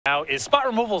now is spot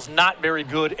removal is not very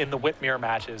good in the whip mirror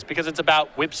matches because it's about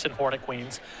whips and Hornet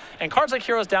Queens. And cards like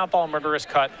Hero's Downfall and Murderous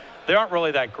Cut, they aren't really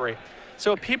that great.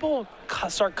 So if people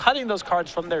start cutting those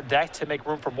cards from their deck to make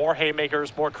room for more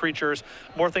Haymakers, more creatures,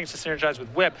 more things to synergize with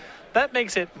Whip, that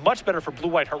makes it much better for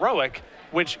Blue-White Heroic,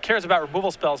 which cares about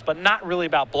removal spells, but not really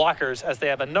about blockers, as they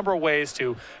have a number of ways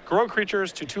to grow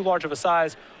creatures to too large of a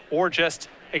size or just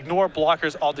ignore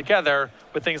blockers altogether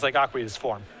with things like Aqueous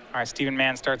Form. All right, Stephen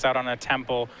Mann starts out on a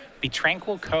Temple. Be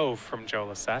Tranquil Cove from Joe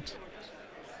Lossett.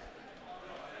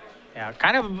 Yeah,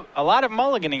 kind of a lot of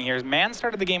mulliganing here. Mann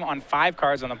started the game on 5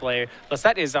 cards on the play.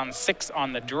 Lossett is on 6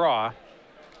 on the draw.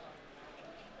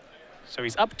 So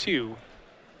he's up 2.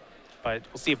 But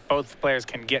we'll see if both players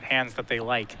can get hands that they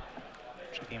like.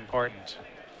 Should be important.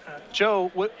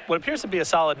 Joe, what appears to be a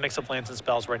solid mix of lands and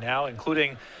spells right now,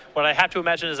 including what I have to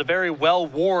imagine is a very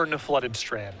well-worn Flooded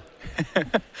Strand.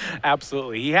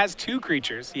 Absolutely. He has 2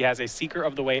 creatures. He has a Seeker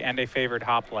of the Way and a Favored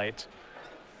Hoplite.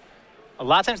 A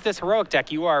lot of times this heroic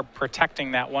deck, you are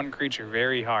protecting that one creature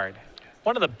very hard.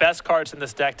 One of the best cards in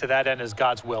this deck to that end is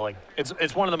God's Willing.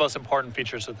 It's one of the most important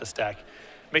features of this deck.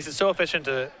 It makes it so efficient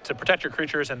to protect your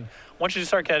creatures, and once you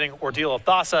start getting Ordeal of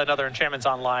Thassa and other enchantments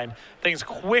online, things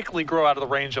quickly grow out of the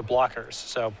range of blockers.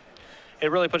 So it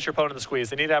really puts your opponent in the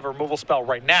squeeze. They need to have a removal spell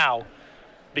right now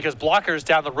because blockers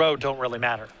down the road don't really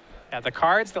matter. Yeah, the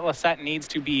cards that Lossett needs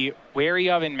to be wary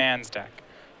of in Mann's deck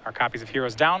are copies of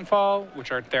Hero's Downfall,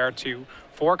 which are there to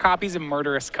 4 copies of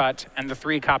Murderous Cut, and the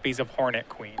 3 copies of Hornet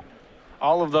Queen.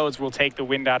 All of those will take the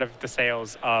wind out of the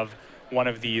sails of one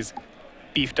of these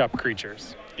beefed up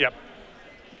creatures. Yep.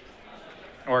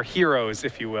 Or heroes,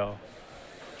 if you will.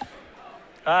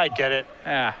 I get it.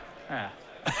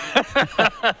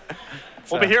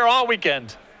 We'll be here all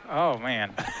weekend. Oh,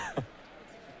 man.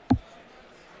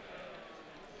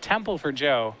 Temple for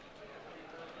Joe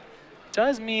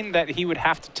does mean that he would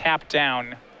have to tap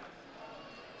down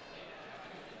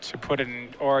to put in,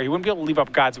 or he wouldn't be able to leave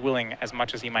up God's Willing as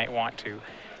much as he might want to.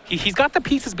 He's got the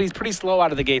pieces, but he's pretty slow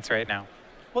out of the gates right now.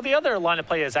 Well, the other line of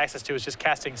play he has access to is just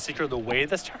casting Seeker of the Way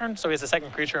this turn, so he has a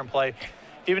second creature in play.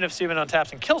 Even if Steven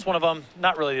untaps and kills one of them,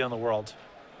 not really the end of the world.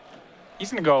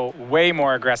 He's going to go way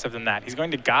more aggressive than that. He's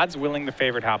going to God's Willing the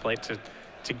Favored Hoplite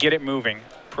to get it moving.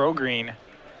 Pro green.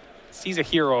 Sees a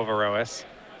Hero of Erois.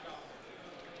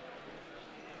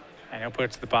 And he'll put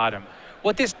it to the bottom.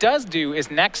 What this does do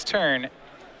is next turn,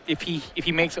 if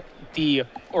he makes the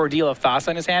Ordeal of Thassa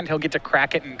in his hand, he'll get to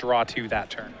crack it and draw 2 that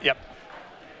turn. Yep.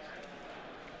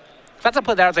 That's a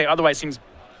play that I would say otherwise seems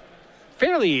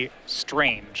fairly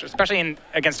strange, especially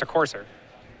against a Courser.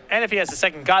 And if he has a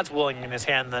second God's Willing in his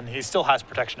hand, then he still has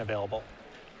protection available.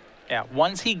 Yeah,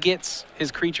 once he gets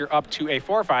his creature up to a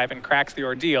 4/5 and cracks the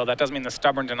Ordeal, that does mean the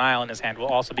Stubborn Denial in his hand will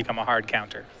also become a hard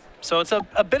counter. So it's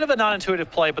a bit of a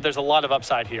non-intuitive play, but there's a lot of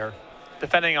upside here,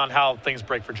 depending on how things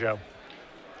break for Joe.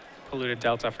 Polluted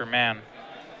Delta for Mann.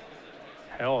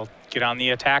 He'll get on the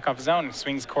attack off zone,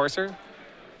 swings Courser.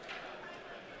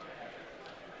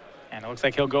 And it looks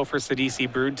like he'll go for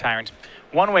Sidisi Brood Tyrant.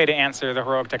 One way to answer the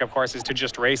heroic deck, of course, is to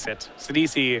just race it.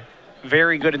 Sidisi,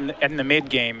 very good in the mid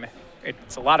game.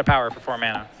 It's a lot of power for 4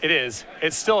 mana. It is.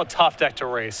 It's still a tough deck to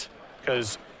race,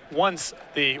 because once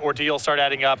the Ordeals start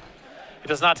adding up, it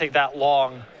does not take that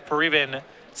long for even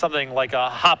something like a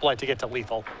Hoplite to get to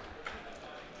lethal.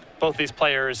 Both these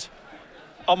players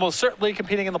almost certainly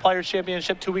competing in the Players'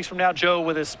 Championship 2 weeks from now. Joe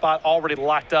with his spot already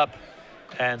locked up,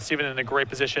 and Steven in a great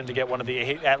position to get one of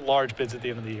the at-large bids at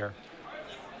the end of the year.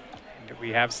 And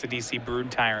we have Sidisi Brood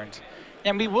Tyrant.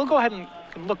 And we will go ahead and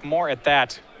look more at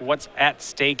that, what's at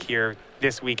stake here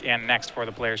this week and next for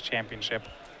the Players' Championship.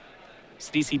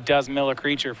 Sidisi does mill a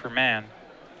creature for Mann.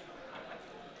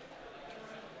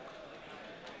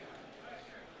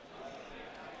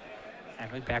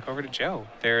 And we back over to Joe.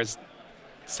 There's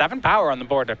 7 power on the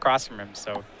board across from him,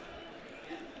 so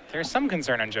there's some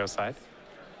concern on Joe's side.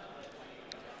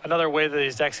 Another way that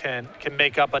these decks can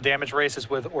make up a damage race is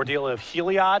with Ordeal of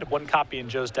Heliod, 1 copy in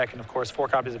Joe's deck, and of course 4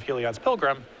 copies of Heliod's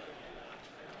Pilgrim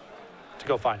to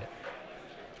go find it.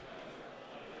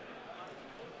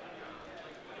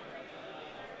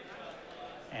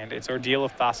 And it's Ordeal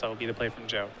of Thassa will be the play from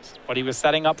Joe. It's what he was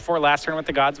setting up for last turn with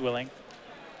the God's Willing.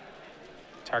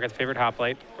 Target the Favored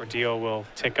Hoplite. Ordeal will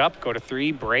tick up, go to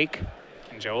 3, break,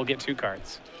 and Joe will get 2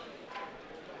 cards.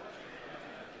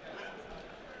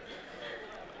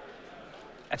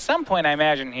 At some point, I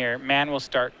imagine here, Mann will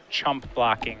start chump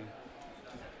blocking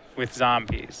with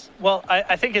zombies. Well,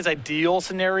 I think his ideal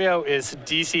scenario is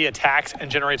DC attacks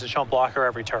and generates a chump blocker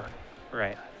every turn.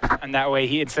 Right. And that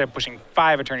way, instead of pushing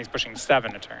 5 a turn, he's pushing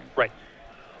 7 a turn. Right.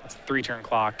 That's a 3-turn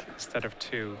clock instead of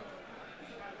 2.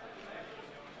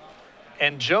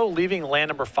 And Joe leaving land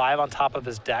number 5 on top of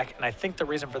his deck, and I think the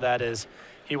reason for that is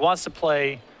he wants to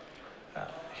play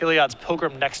Heliod's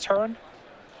Pilgrim next turn,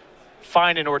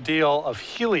 find an Ordeal of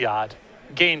Heliod,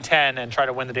 gain 10, and try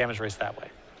to win the damage race that way.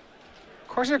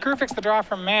 Courser Grufix, the draw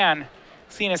from Mann.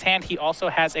 See in his hand, he also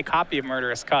has a copy of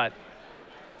Murderous Cut.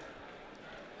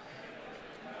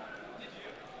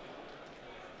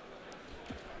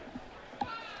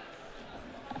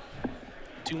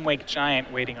 Doomwake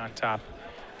Giant waiting on top.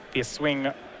 Be a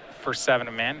swing for 7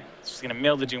 of Mann. He's going to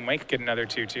mill the Doomwake, get another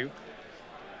 2/2.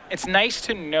 It's nice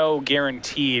to know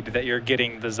guaranteed that you're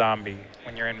getting the zombie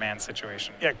when you're in Mann's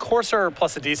situation. Yeah, Courser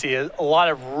plus a DC is a lot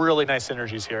of really nice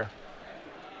synergies here.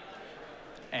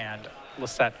 And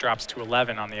Lossett drops to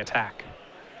 11 on the attack.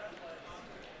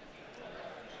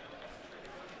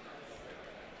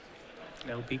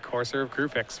 It'll be Courser of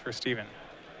Grufix for Steven.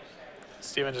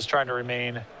 Steven just trying to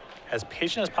remain as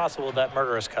patient as possible with that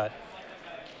Murderous Cut.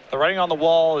 The writing on the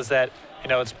wall is that, you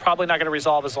know, it's probably not going to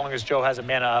resolve as long as Joe has a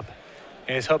mana up,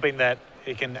 and he's hoping that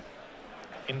it can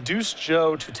induce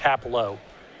Joe to tap low.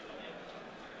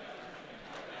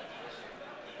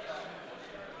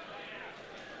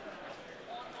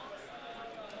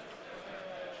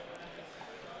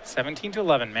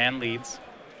 (17-11), Mann leads.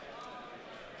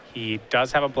 He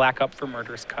does have a black up for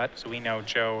Murderous Cut, so we know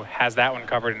Joe has that one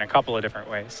covered in a couple of different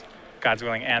ways. God's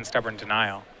Willing and Stubborn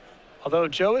Denial. Although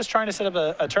Joe is trying to set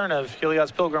up a turn of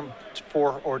Heliod's Pilgrim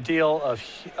for Ordeal of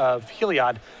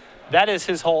Heliod, that is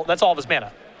his whole, that's all of his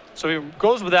mana. So he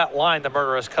goes with that line, the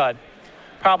Murderous Cut,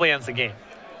 probably ends the game.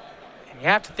 And you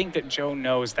have to think that Joe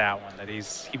knows that one, that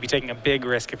he'd be taking a big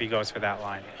risk if he goes for that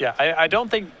line. Yeah, I don't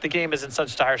think the game is in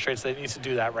such dire straits that he needs to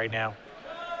do that right now.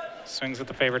 Swings with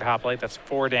the favored hoplite, that's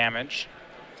 4 damage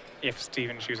if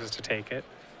Steven chooses to take it.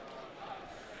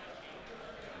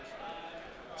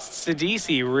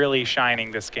 Sidisi really shining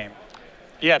this game.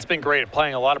 Yeah, it's been great,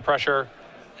 applying a lot of pressure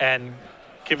and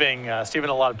giving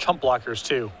Steven a lot of chump blockers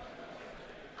too.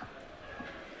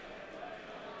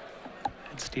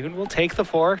 And Steven will take the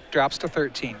 4, drops to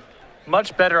 13.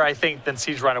 Much better, I think, than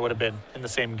Siege Runner would have been in the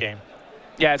same game.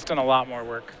 Yeah, it's done a lot more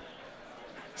work.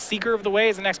 Seeker of the Way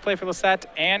is the next play for Lossett,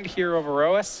 and Hero of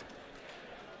Erois.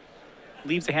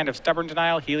 Leaves the hand of Stubborn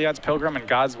Denial, Heliod's Pilgrim, and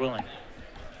God's Willing.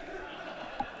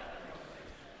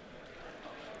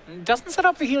 Doesn't set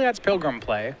up the Heliod's Pilgrim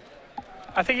play.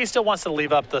 I think he still wants to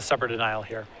leave up the Stubborn Denial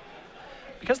here.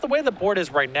 Because the way the board is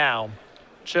right now,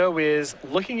 Joe is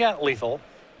looking at lethal.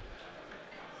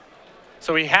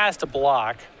 So he has to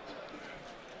block.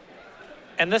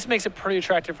 And this makes it pretty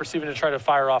attractive for Steven to try to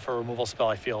fire off a removal spell,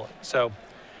 I feel. So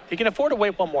he can afford to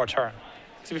wait one more turn.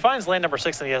 So if he finds land number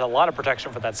 6, then he has a lot of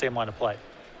protection for that same line of play.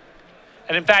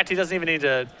 And in fact, he doesn't even need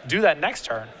to do that next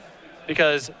turn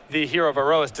because the Hero of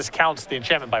Erois discounts the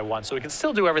enchantment by 1. So he can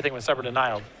still do everything with Stubborn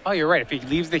Denial. Oh, you're right. If he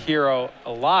leaves the hero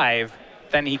alive,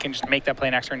 then he can just make that play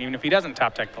next turn even if he doesn't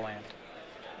top deck the land.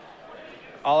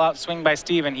 All out swing by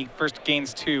Steven. He first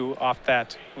gains 2 off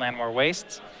that Landmore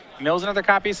Wastes. Mills another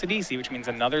copy of Sidisi, which means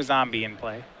another zombie in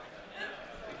play.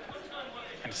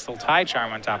 And still Tie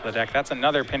Charm on top of the deck. That's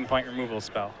another pinpoint removal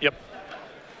spell. Yep.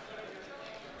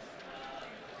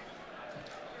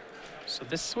 So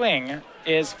this swing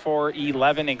is for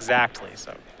 11 exactly.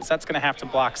 So that's going to have to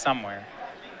block somewhere.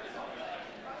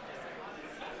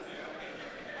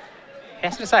 He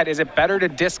has to decide, is it better to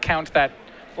discount that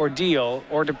Ordeal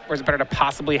or is it better to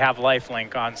possibly have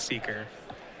lifelink on Seeker?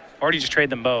 Or do you just trade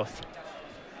them both?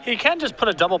 He can just put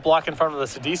a double block in front of the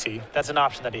Sidisi. That's an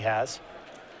option that he has.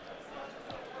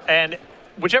 And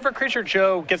whichever creature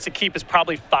Joe gets to keep is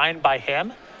probably fine by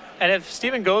him. And if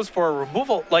Steven goes for a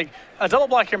removal, like a double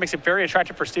block here makes it very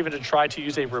attractive for Steven to try to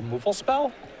use a removal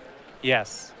spell.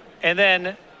 Yes. And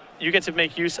then you get to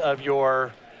make use of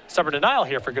your Stubborn Denial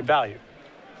here for good value.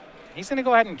 He's going to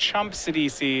go ahead and chump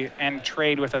Sidisi and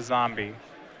trade with a zombie.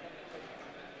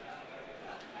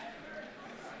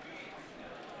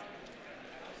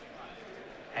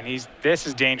 And this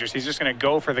is dangerous. He's just going to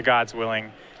go for the God's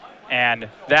Willing. And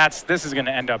this is going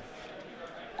to end up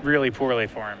really poorly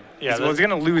for him. Yeah, he's going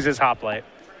to lose his hoplite,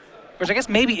 which I guess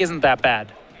maybe isn't that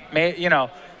bad.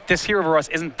 This Hero of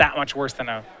Erois isn't that much worse than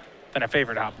a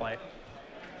favored hoplite.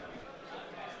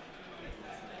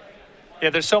 Yeah,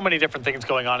 there's so many different things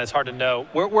going on. It's hard to know.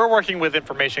 We're working with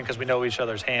information because we know each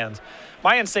other's hands.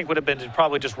 My instinct would have been to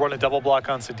probably just run a double block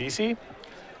on Sidisi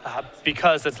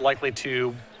because it's likely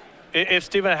to, if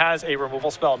Steven has a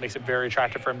removal spell, it makes it very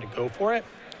attractive for him to go for it.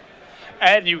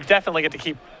 And you definitely get to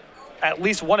keep at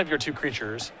least one of your 2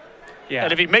 creatures. Yeah.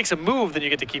 And if he makes a move, then you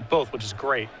get to keep both, which is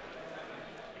great.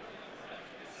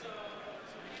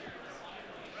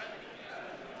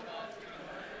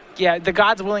 Yeah, the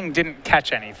God's Willing didn't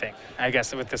catch anything, I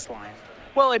guess, with this line.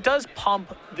 Well, it does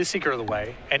pump the Seeker of the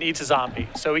Way and eats a zombie.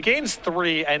 So he gains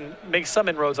 3 and makes some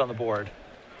inroads on the board.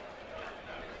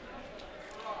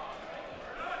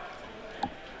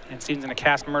 And Steven's going to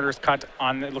cast Murderous Cut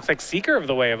on, it looks like, Seeker of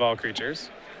the Way of all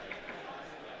creatures.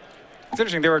 It's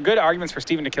interesting. There were good arguments for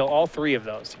Steven to kill all 3 of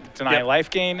those. He can deny life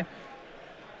gain.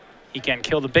 He can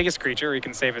kill the biggest creature, or he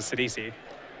can save his Sidisi.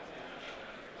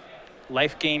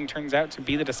 Life gain turns out to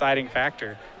be the deciding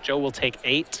factor. Joe will take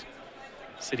 8.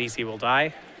 Sidisi will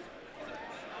die.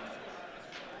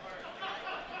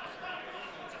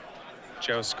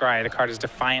 Joe scry. The card is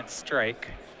Defiant Strike.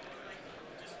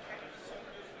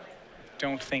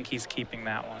 Don't think he's keeping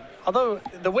that one. Although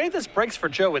the way this breaks for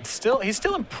Joe, he's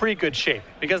still in pretty good shape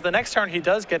because the next turn he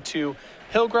does get to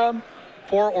Pilgrim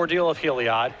for Ordeal of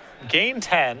Heliod, gain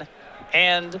 10,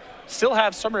 and still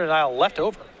have Stubborn Denial left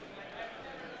over.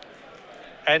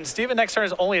 And Steven next turn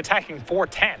is only attacking for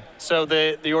 10. So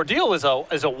the Ordeal is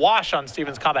a wash on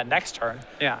Steven's combat next turn.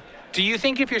 Yeah. Do you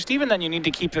think if you're Steven, then you need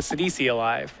to keep the Sidisi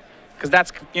alive? Because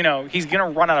that's, you know, he's going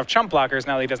to run out of chump blockers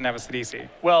now that he doesn't have a Sidisi.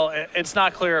 Well, it's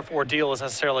not clear if Ordeal is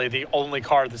necessarily the only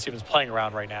card that Steven's playing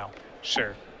around right now.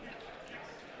 Sure.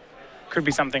 Could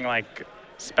be something like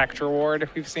Spectre Ward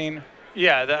we've seen.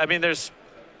 Yeah, I mean, that's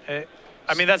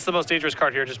the most dangerous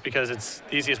card here just because it's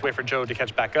the easiest way for Joe to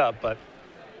catch back up, but...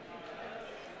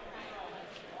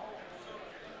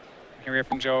 Here we have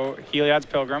from Joe, Heliod's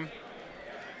Pilgrim.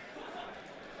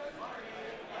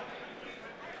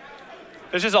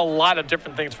 There's just a lot of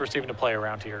different things for Steven to play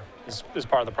around here is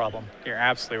part of the problem. You're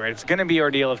absolutely right. It's going to be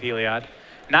Ordeal of Heliod.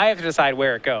 Now you have to decide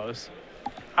where it goes.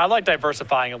 I like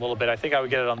diversifying a little bit. I think I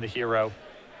would get it on the hero.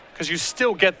 Because you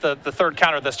still get the third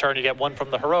counter this turn. You get one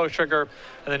from the heroic trigger,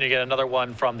 and then you get another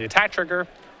one from the attack trigger.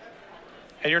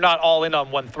 And you're not all in on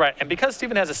one threat. And because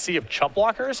Steven has a sea of chump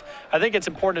blockers, I think it's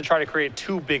important to try to create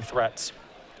 2 big threats.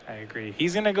 I agree.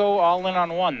 He's going to go all in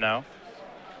on 1, though,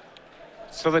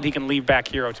 so that he can leave back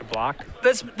hero to block.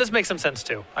 This makes some sense,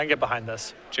 too. I can get behind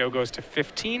this. Joe goes to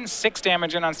 15, 6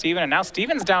 damage in on Steven, and now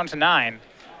Steven's down to 9.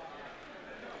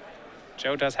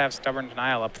 Joe does have Stubborn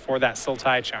Denial up for that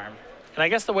Sultai Charm. And I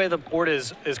guess the way the board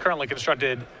is currently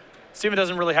constructed, Steven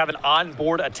doesn't really have an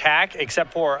on-board attack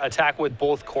except for attack with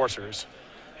both coursers.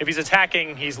 If he's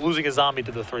attacking, he's losing a zombie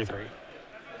to the 3/3.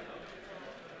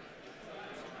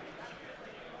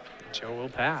 Joe will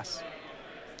pass.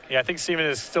 Yeah, I think Steven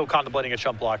is still contemplating a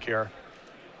chump block here.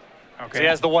 Okay. He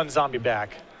has the 1 zombie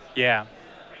back. Yeah.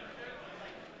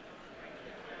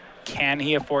 Can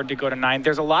he afford to go to 9?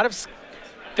 There's a lot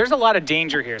of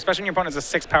danger here, especially when your opponent's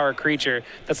a 6-power creature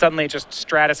that suddenly just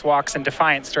Stratus walks and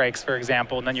Defiant Strikes, for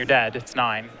example, and then you're dead. It's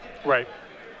 9. Right.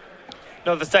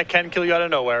 No, this deck can kill you out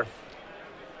of nowhere.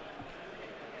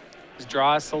 Just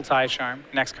draw a Sultai Charm.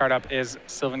 Next card up is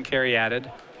Sylvan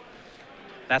Caryatid.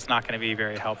 That's not going to be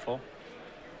very helpful.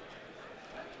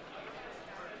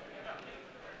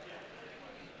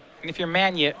 And if you're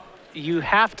Mann, you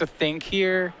have to think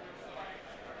here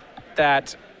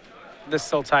that this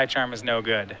Sultai Charm is no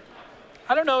good.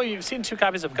 I don't know. You've seen 2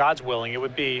 copies of God's Willing. It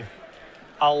would be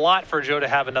a lot for Joe to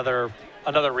have another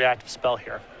reactive spell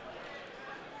here.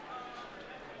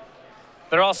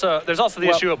 There's also the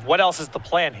issue of what else is the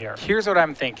plan here. Here's what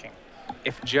I'm thinking.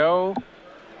 If Joe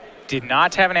did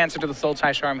not have an answer to the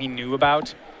Sultai Charm he knew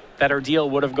about, that Ordeal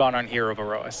would have gone on Hero of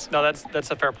Erois. No,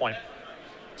 that's a fair point.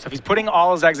 So if he's putting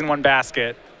all his eggs in one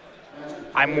basket,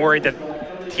 I'm worried that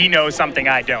he knows something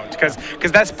I don't. Because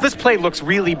this play looks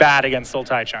really bad against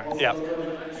Sultai Charm. Yeah.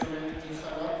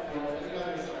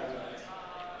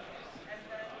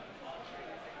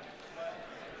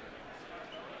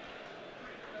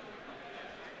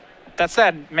 That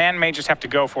said, Mann may just have to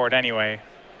go for it anyway.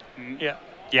 Yeah.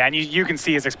 Yeah, and you can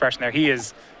see his expression there. He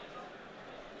does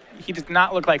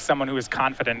not look like someone who is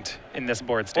confident in this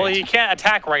board state. Well, he can't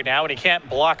attack right now, and he can't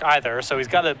block either. So he's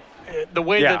got to. The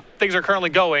way that things are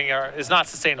currently going is not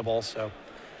sustainable. So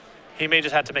he may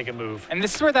just have to make a move. And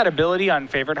this is where that ability on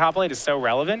Favored Hoplite is so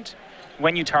relevant.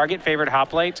 When you target Favored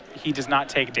Hoplite, he does not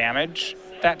take damage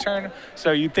that turn.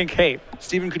 So you'd think, hey,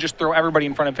 Steven could just throw everybody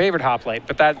in front of Favored Hoplite,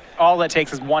 but all that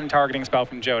takes is 1 targeting spell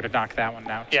from Joe to knock that one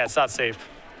down. Yeah, it's not safe.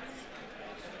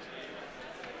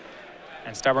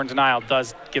 And Stubborn Denial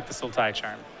does get the Sultai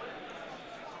Charm.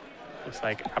 Looks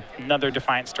like another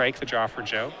Defiant Strike to draw for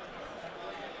Joe.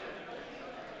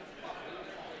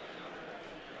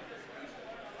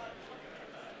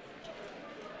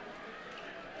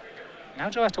 Now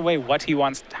Joe has to weigh what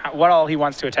all he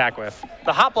wants to attack with.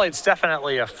 The Hoplite's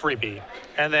definitely a freebie.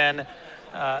 And then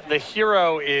the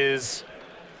hero is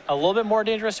a little bit more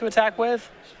dangerous to attack with,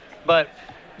 but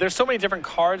there's so many different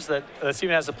cards that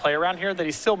Steven has to play around here that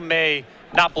he still may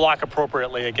not block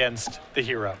appropriately against the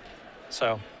hero.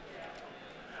 So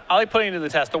I like putting it to the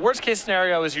test. The worst case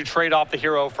scenario is you trade off the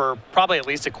hero for probably at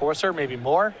least a Courser, maybe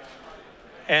more.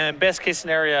 And best case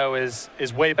scenario is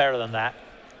way better than that.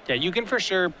 Yeah, you can for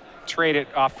sure trade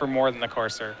it off for more than the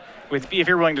Courser if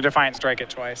you're willing to Defiant Strike it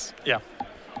twice. Yeah.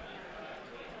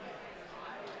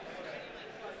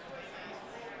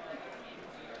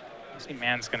 See,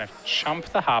 Mann's going to chump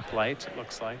the Hoplite, it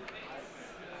looks like.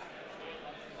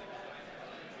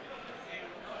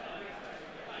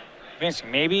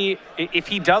 Interesting. Maybe if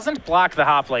he doesn't block the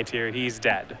Hoplite here, he's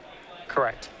dead.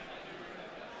 Correct.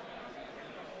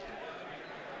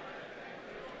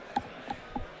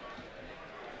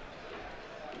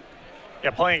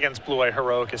 Yeah, playing against Blue-Eye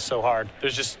Heroic is so hard.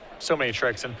 There's just so many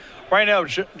tricks. And right now,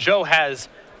 Joe has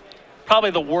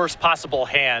probably the worst possible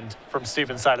hand from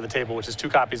Steven's side of the table, which is 2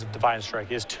 copies of Defiant Strike.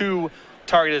 He has 2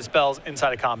 targeted spells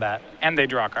inside of combat. And they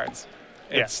draw cards.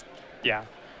 Yes. Yeah.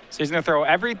 So he's going to throw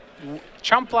every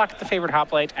chump block at the favorite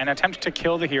Hoplite and attempt to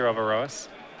kill the Hero of Eros.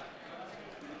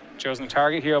 Joe's going to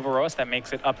target Hero of Eros. That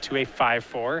makes it up to a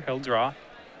 5-4. He'll draw.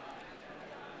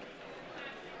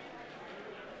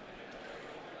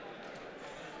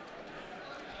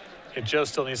 Yeah, Joe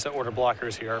still needs to order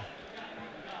blockers here.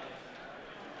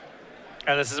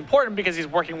 And this is important because he's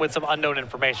working with some unknown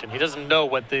information. He doesn't know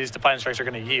what these Defiant Strikes are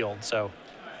going to yield, so.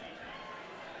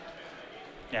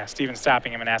 Yeah, Steven's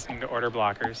stopping him and asking him to order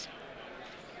blockers.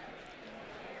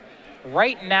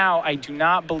 Right now, I do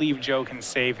not believe Joe can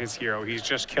save his hero. He's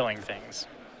just killing things.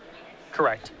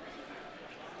 Correct.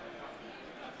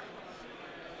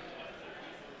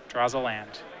 Draws a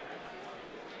land.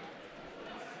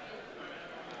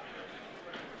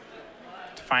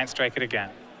 Defiant Strike it again.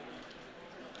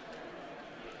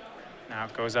 Now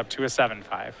it goes up to a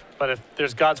 7-5. But if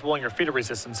there's God's Willing or Feeder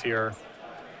Resistance here.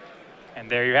 And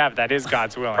there you have, that is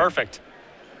God's Willing. Perfect.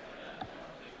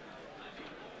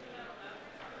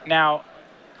 Now,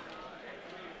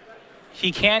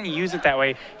 he can use it that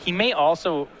way. He may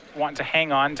also want to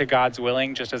hang on to God's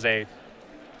Willing just as a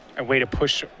way to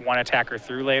push one attacker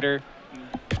through later.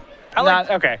 I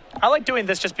like doing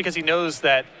this just because he knows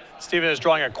that Steven is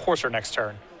drawing a Courser next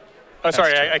turn. Oh, That's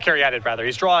sorry, true. I Caryatid rather.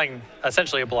 He's drawing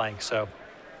essentially a blank, so.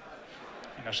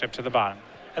 And he'll ship to the bottom.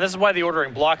 And this is why the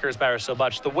ordering blockers matter so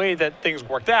much. The way that things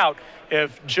worked out,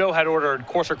 if Joe had ordered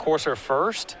Courser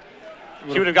first,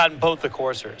 he would have gotten both the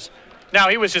Coursers. Now,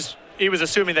 he was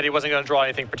assuming that he wasn't going to draw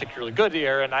anything particularly good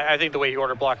here, and I think the way he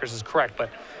ordered blockers is correct, but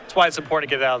that's why it's important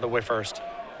to get it out of the way first.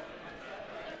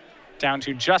 Down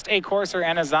to just a Courser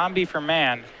and a zombie for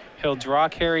Mann. He'll draw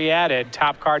Caryatid,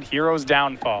 top card, Hero's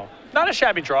Downfall. Not a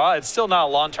shabby draw. It's still not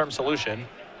a long-term solution,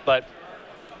 but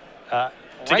to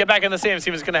get back in the same,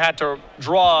 Steven's going to have to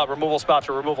draw a removal spell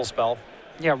to removal spell.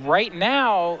 Yeah, right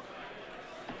now,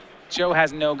 Joe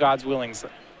has no God's Willings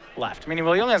left. Meaning,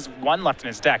 well, he only has 1 left in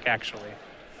his deck, actually.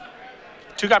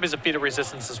 2 copies of Feeder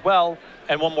Resistance as well,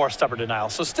 and 1 more Stubborn Denial.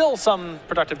 So still some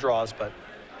productive draws, but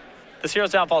this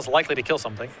Hero's Downfall is likely to kill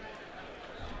something.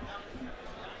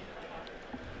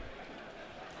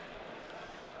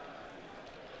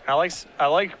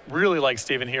 I really like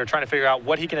Steven here trying to figure out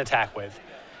what he can attack with.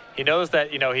 He knows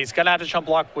that, he's going to have to chump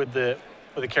block with the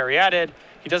Caryatid.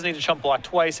 He doesn't need to chump block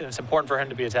twice, and it's important for him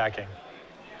to be attacking.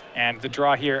 And the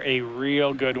draw here, a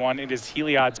real good one. It is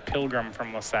Heliod's Pilgrim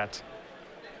from Lossett.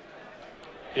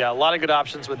 Yeah, a lot of good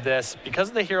options with this. Because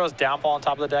of the Hero's Downfall on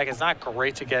top of the deck, it's not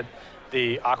great to get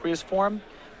the Aqueous form,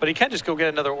 but he can just go get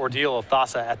another Ordeal of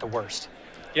Thassa at the worst.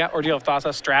 Yeah, Ordeal of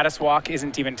Thassa. Stratus Walk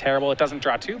isn't even terrible. It doesn't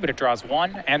draw 2, but it draws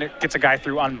 1, and it gets a guy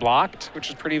through unblocked, which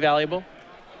is pretty valuable.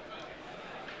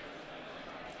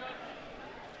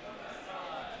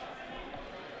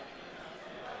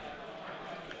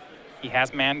 He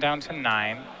has Mann down to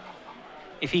 9.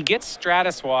 If he gets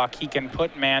Stratus Walk, he can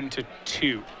put Mann to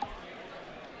 2.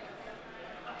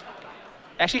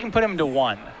 Actually, he can put him to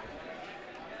 1.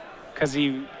 Because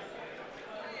he...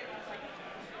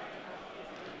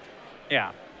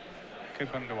 Yeah.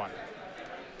 Could put him to 1.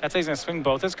 That's how he's going to swing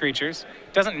both his creatures.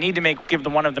 Doesn't need to give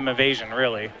the one of them evasion,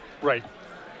 really. Right.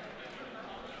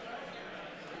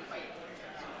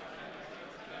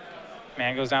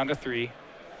 Mann goes down to 3.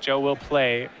 Joe will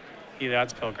play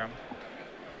Heliod's Pilgrim.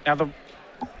 Now,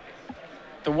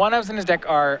 the one-ofs in his deck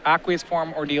are Aqueous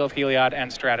Form, Ordeal of Heliod,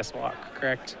 and Stratus Walk,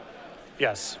 correct?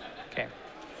 Yes. Okay.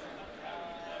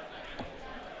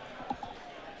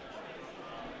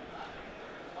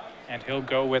 And he'll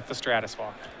go with the Stratus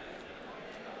Walk.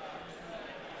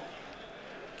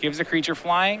 Gives a creature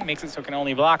flying, makes it so it can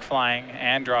only block flying,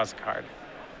 and draws a card.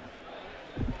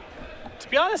 To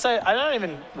be honest, I'm not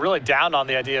even really down on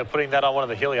the idea of putting that on one of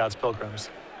the Heliod's Pilgrims.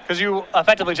 Because you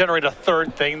effectively generate a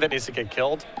third thing that needs to get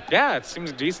killed. Yeah, it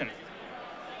seems decent.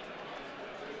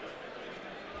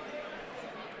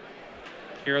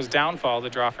 Hero's Downfall, the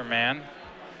draw for Mann.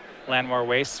 Land more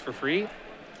wastes for free.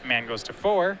 Mann goes to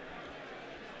 4.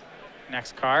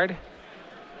 Next card,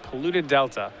 Polluted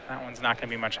Delta. That one's not going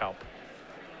to be much help.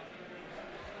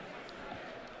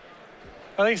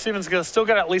 I think Steven's still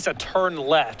got at least a turn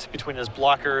left between his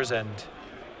blockers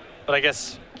but I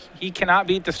guess he cannot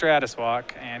beat the Stratus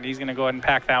Walk, and he's going to go ahead and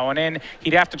pack that one in.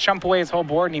 He'd have to chump away his whole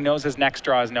board, and he knows his next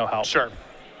draw is no help. Sure.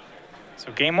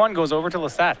 So game 1 goes over to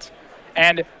Lossett.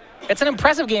 And it's an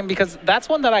impressive game because that's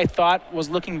one that I thought was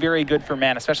looking very good for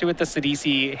Mann, especially with the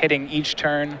Sidisi hitting each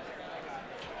turn.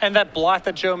 And that block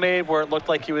that Joe made where it looked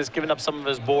like he was giving up some of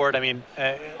his board, I mean,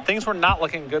 things were not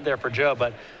looking good there for Joe,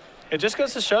 but it just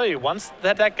goes to show you, once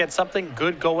that deck gets something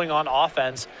good going on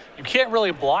offense, you can't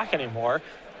really block anymore.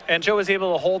 And Joe was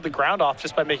able to hold the ground off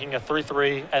just by making a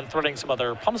 3-3 and threading some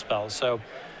other pump spells. So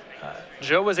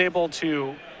Joe was able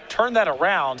to turn that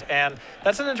around, and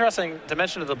that's an interesting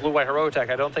dimension of the blue-white heroic deck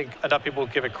I don't think enough people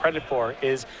give it credit for,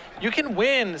 is you can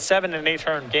win 7 and 8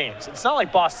 turn games. It's not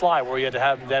like Boss Sly where you had to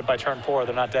have them dead by turn 4,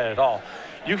 they're not dead at all.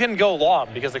 You can go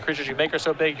long because the creatures you make are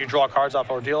so big, you draw cards off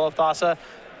Ordeal of Thassa,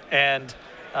 and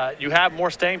you have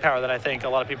more staying power than I think a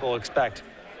lot of people expect.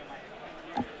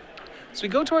 So we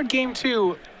go toward game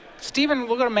 2. Steven,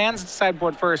 we'll go to Mann's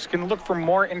sideboard first. Can look for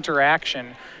more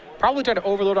interaction. Probably try to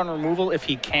overload on removal if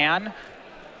he can.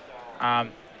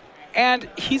 And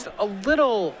he's a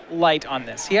little light on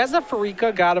this. He has the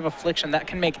Farika, God of Affliction, that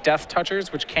can make Death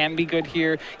Touchers, which can be good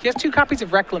here. He has 2 copies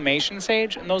of Reclamation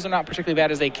Sage, and those are not particularly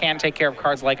bad as they can take care of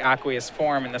cards like Aqueous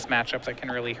Form in this matchup that can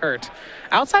really hurt.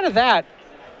 Outside of that,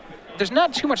 there's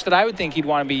not too much that I would think he'd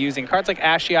want to be using. Cards like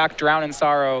Ashiok, Drown in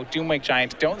Sorrow, Doomwake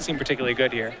Giant don't seem particularly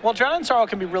good here. Well, Drown in Sorrow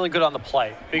can be really good on the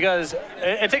play because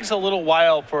it takes a little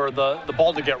while for the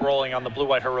ball to get rolling on the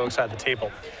blue-white heroic side of the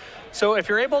table. So if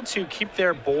you're able to keep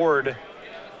their board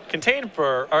contained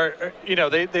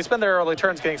they spend their early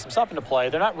turns getting some stuff into play,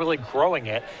 they're not really growing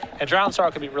it, and Drown in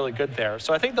Sorrow can be really good there.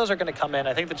 So I think those are going to come in.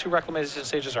 I think the 2 Reclamation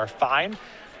Stages are fine.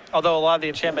 Although a lot of the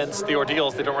enchantments, the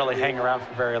ordeals, they don't really hang around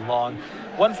for very long.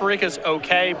 1 Farika's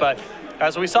okay, but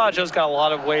as we saw, Joe's got a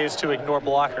lot of ways to ignore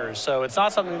blockers. So it's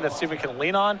not something that Steven can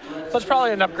lean on, but it's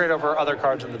probably an upgrade over other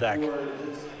cards in the deck.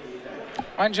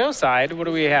 On Joe's side, what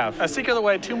do we have? A Seeker of the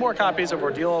Way, 2 more copies of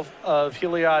Ordeal of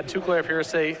Heliod, 2 Glare of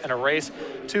Heresy, and Erase,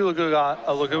 2 Laguna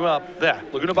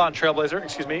Bond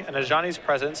Trailblazer, and a Ajani's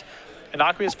Presence, an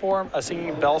Aqueous Form, a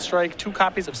Singing Bell Strike, 2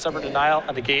 copies of Stubborn Denial,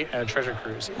 a Negate, and a Treasure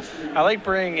Cruise. I like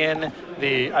bringing in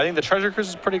I think the Treasure Cruise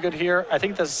is pretty good here. I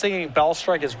think the Singing Bell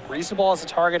Strike is reasonable as a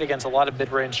target against a lot of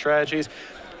mid-range strategies.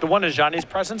 The one is Ajani's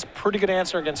Presence, pretty good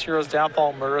answer against Hero's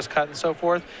Downfall, Murderous Cut, and so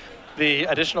forth. The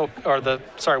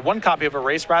 1 copy of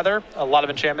Erase, rather, a lot of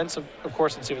enchantments, of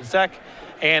course, in Steven's deck,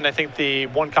 and I think the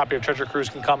 1 copy of Treasure Cruise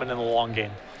can come in the long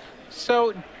game.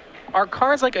 So are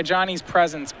cards like Ajani's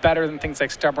Presence better than things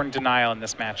like Stubborn Denial in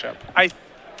this matchup? I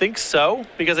think so,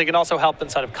 because they can also help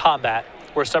inside of combat,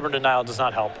 where Stubborn Denial does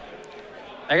not help.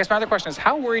 I guess my other question is,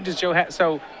 how worried does Joe have?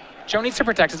 So Joe needs to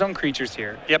protect his own creatures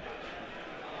here. Yep.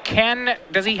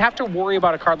 Does he have to worry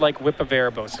about a card like Whip of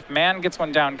Erebos? If Mann gets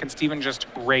one down, can Steven just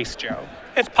race Joe?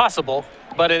 It's possible,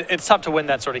 but it's tough to win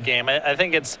that sort of game. I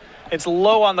think it's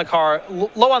low on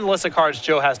the list of cards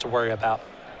Joe has to worry about.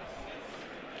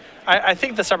 I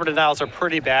think the Stubborn Denials are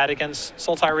pretty bad against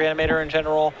Sultai Reanimator in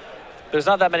general. There's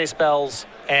not that many spells,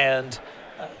 and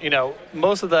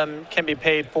most of them can be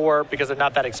paid for because they're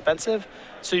not that expensive.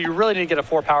 So you really need to get a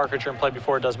 4 power creature in play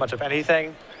before it does much of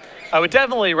anything. I would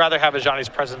definitely rather have Ajani's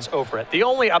Presence over it. The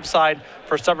only upside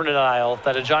for Stubborn Denial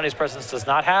that Ajani's Presence does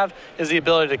not have is the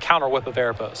ability to counter Whip of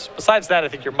Erebos. Besides that, I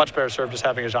think you're much better served just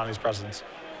having Ajani's Presence.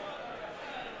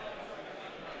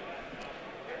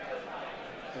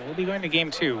 We'll be going to game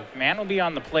 2. Mann will be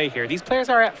on the play here. These players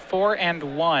are at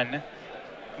 4-1,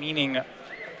 meaning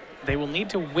they will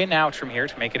need to win out from here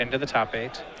to make it into the top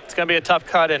 8. It's going to be a tough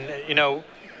cut, and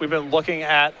we've been looking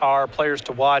at our players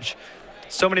to watch.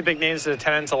 So many big names in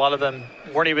attendance. A lot of them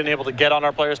weren't even able to get on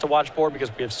our players to watch board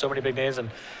because we have so many big names. And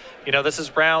this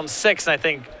is round 6, and I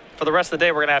think for the rest of the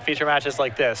day we're going to have feature matches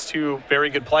like this. 2 very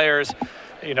good players.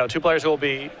 2 players who will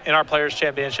be in our Players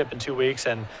Championship in 2 weeks,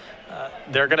 and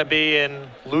they're going to be in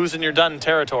lose and you're done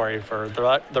territory for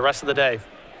the rest of the day.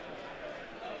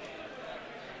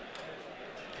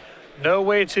 No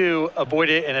way to avoid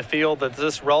it in a field that's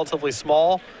this relatively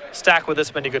small, stacked with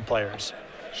this many good players.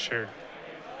 Sure.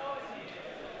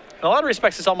 In a lot of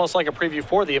respects, it's almost like a preview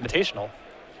for the Invitational.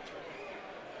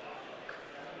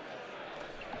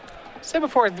 said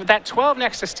before, that 12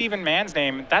 next to Stephen Mann's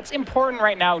name, that's important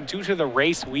right now due to the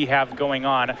race we have going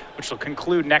on, which will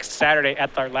conclude next Saturday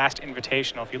at our last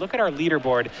invitational. If you look at our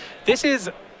leaderboard, this is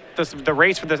the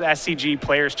race for the SCG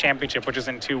Players Championship, which is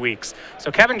in 2 weeks.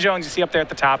 So Kevin Jones, you see up there at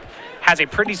the top, has a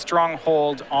pretty strong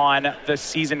hold on the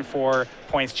Season 4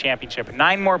 Points Championship.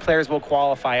 9 more players will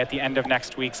qualify at the end of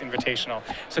next week's invitational.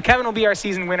 So Kevin will be our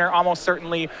season winner, almost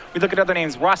certainly. We look at other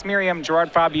names, Ross Miriam,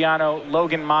 Gerard Fabiano,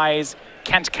 Logan Mize,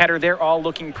 Kent Ketter, they're all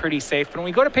looking pretty safe. But when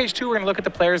we go to page 2, we're going to look at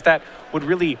the players that would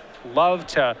really love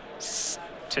to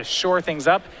shore things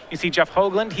up. You see Jeff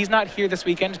Hoagland, he's not here this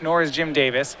weekend, nor is Jim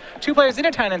Davis. 2 players in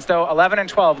attendance, though, 11 and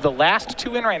 12. The last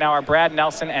 2 in right now are Brad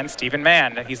Nelson and Stephen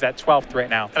Mann. He's at 12th right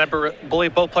now. And I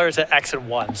believe both players at X and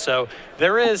 1. So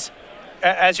there is,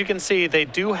 as you can see, they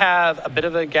do have a bit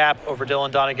of a gap over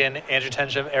Dylan Donegan, Andrew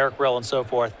Tensham, Eric Rill, and so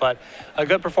forth. But a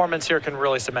good performance here can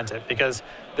really cement it, because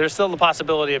there's still the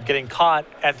possibility of getting caught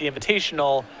at the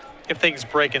invitational if things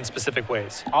break in specific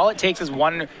ways. All it takes is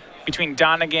one between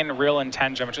Donegan, Rill, and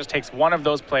Tensham. It just takes one of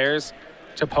those players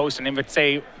to post make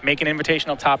an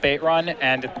invitational top 8 run,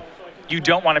 and you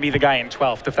don't want to be the guy in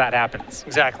 12th if that happens.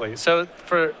 Exactly. So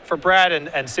for Brad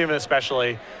and Steven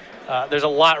especially, there's a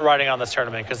lot riding on this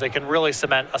tournament, because they can really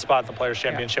cement a spot at the Players'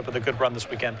 Championship with a good run this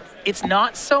weekend. It's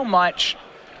not so much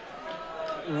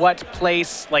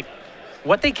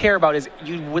what they care about is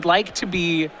you would like to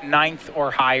be 9th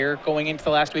or higher going into the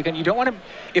last weekend. You don't want to,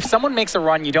 if someone makes a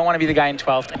run, you don't want to be the guy in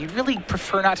 12th, and you'd really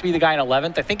prefer not to be the guy in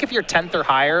 11th. I think if you're 10th or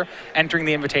higher entering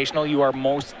the invitational, you are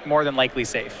more than likely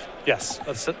safe. Yes,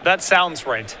 that sounds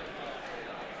right.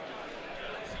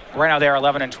 Right now they are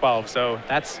 11 and 12, so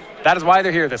that is why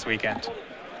they're here this weekend.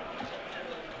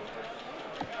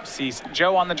 See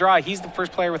Joe on the draw. He's the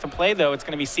first player with a play, though. It's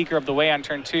going to be Seeker of the Way on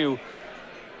turn 2.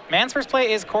 Mann's first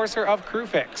play is Courser of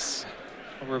Crewfix.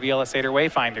 We'll reveal a Seder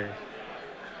Wayfinder.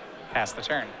 Pass the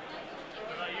turn.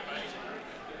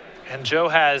 And Joe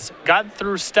has gotten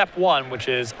through step 1, which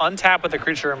is untap with a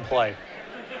creature in play.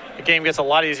 The game gets a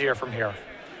lot easier from here.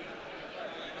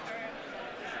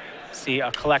 See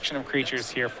a collection of creatures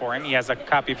here for him. He has a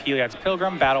copy of Heliod's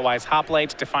Pilgrim, Battlewise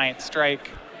Hoplite, Defiant Strike.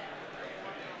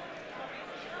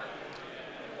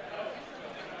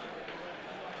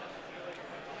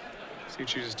 See who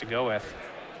chooses to go with.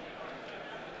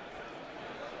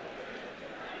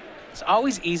 It's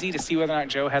always easy to see whether or not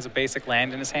Joe has a basic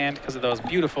land in his hand because of those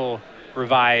beautiful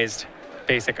revised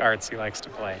basic arts he likes to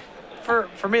play. For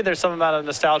me, there's some amount of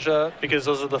nostalgia, because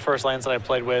those are the first lands that I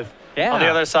played with. Yeah. On the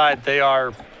other side, they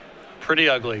are pretty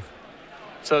ugly,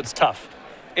 so it's tough.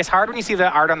 It's hard when you see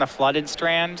the art on the Flooded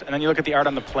Strand, and then you look at the art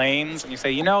on the Plains, and you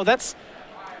say, you know, that's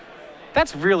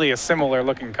really a similar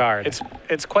looking card.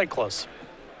 It's quite close.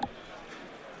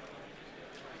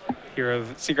 Here,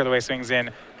 Seeker of the Way swings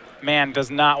in. Mann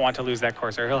does not want to lose that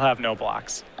Courser. He'll have no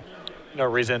blocks. No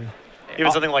reason.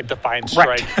 Even something like Defiant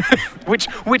Strike. Right.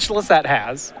 which Lossett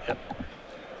has. Yep.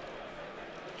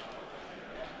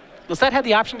 Lossett had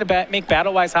the option to make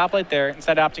Battlewise Hoplite there,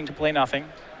 instead of opting to play nothing.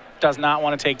 Does not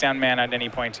want to take down Mann at any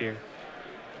point here.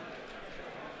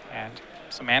 And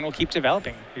so Mann will keep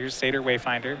developing. Here's Seder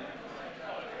Wayfinder.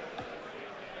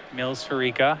 Mills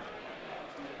Farika.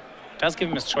 Does give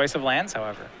him his choice of lands,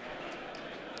 however.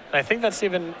 And I think that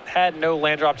Steven had no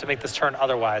land drop to make this turn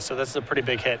otherwise, so this is a pretty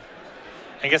big hit.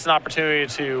 And gets an opportunity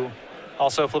to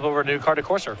also flip over a new card to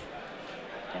Courser.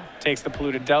 Yeah. Takes the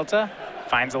Polluted Delta,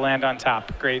 finds a land on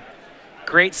top. Great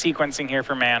sequencing here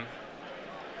for Mann.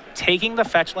 Taking the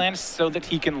fetch land so that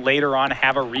he can later on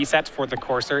have a reset for the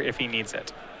Courser if he needs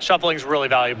it. Shuffling's really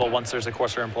valuable once there's a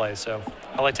Courser in play, so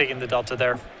I like taking the Delta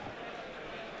there.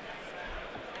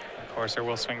 Courser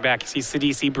will swing back. You see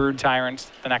Sidisi Brood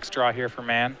Tyrant, the next draw here for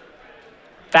Mann.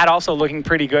 That also looking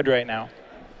pretty good right now.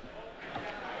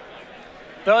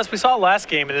 Though, as we saw last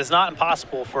game, it is not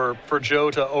impossible for Joe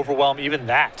to overwhelm even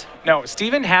that. No,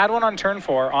 Steven had one on turn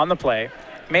 4 on the play,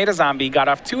 made a zombie, got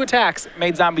off 2 attacks,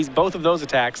 made zombies both of those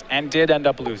attacks, and did end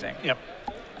up losing. Yep.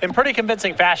 In pretty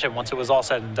convincing fashion once it was all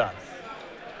said and done.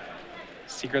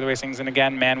 Seeker of the Way swings in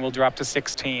again. Mann will drop to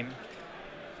 16.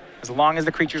 As long as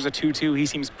the creature's a 2/2, he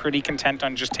seems pretty content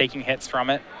on just taking hits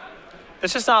from it.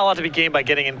 There's just not a lot to be gained by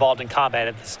getting involved in combat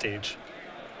at this stage.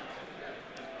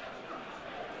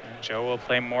 And Joe will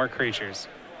play more creatures.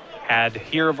 Had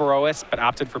Hero of Erois, but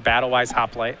opted for Battlewise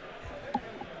Hoplite.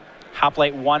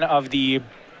 Hoplite, one of the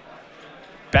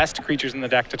best creatures in the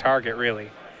deck to target, really.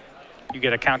 You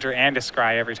get a counter and a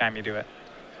scry every time you do it.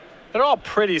 They're all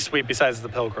pretty sweet besides the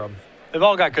Pilgrim. They've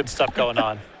all got good stuff going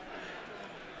on.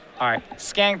 All right,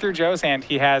 scanning through Joe's hand,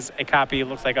 he has a copy, it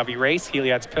looks like, of Erase,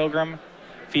 Heliod's Pilgrim,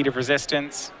 Feat of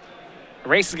Resistance.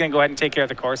 Erase is going to go ahead and take care of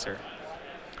the Courser.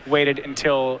 waited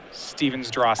until Steven's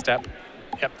draw step.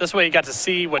 Yep, this way you got to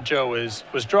see what Joe was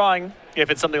drawing. If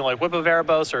it's something like Whip of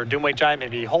Erebos or Doomweight Giant,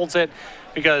 maybe he holds it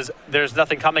because there's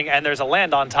nothing coming and there's a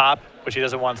land on top, which he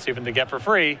doesn't want Steven to get for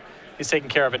free. He's taking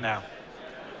care of it now.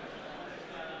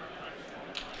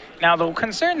 Now, the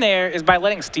concern there is by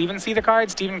letting Steven see the card,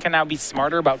 Steven can now be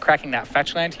smarter about cracking that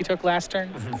fetch land he took last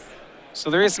turn. So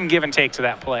there is some give and take to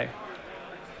that play.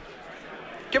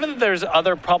 Given that there's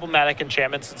other problematic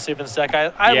enchantments in Steven's deck,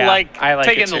 I like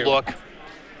taking the look.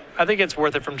 I think it's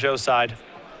worth it from Joe's side.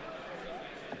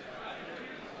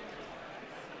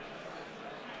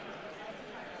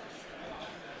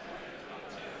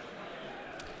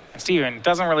 And Steven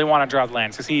doesn't really want to draw the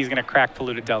land, so he's going to crack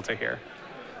Polluted Delta here.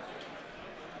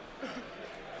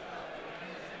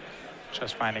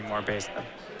 Just finding more base than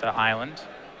the island.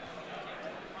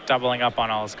 Doubling up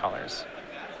on all his colors.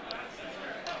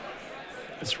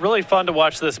 It's really fun to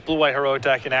watch this blue-white heroic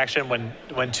deck in action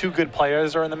when two good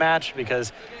players are in the match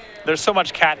because there's so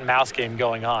much cat and mouse game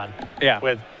going on. Yeah.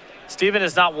 With Steven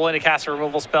is not willing to cast a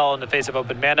removal spell in the face of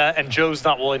open mana, and Joe's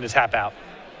not willing to tap out.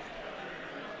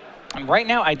 And right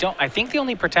now, I think the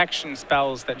only protection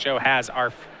spells that Joe has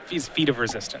are his Feet of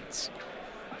Resistance.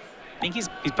 I think he's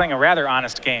playing a rather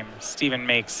honest game. Steven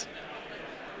makes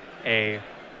a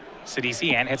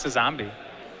Sidisi and hits a zombie.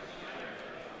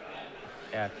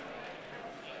 Yeah.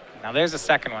 Now there's a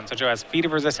second one. So Joe has Feet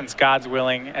of Resistance, God's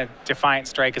Willing, and Defiant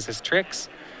Strike as his tricks.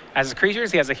 As his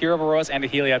creatures, he has a Hero of Auroras and a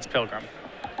Heliod's Pilgrim.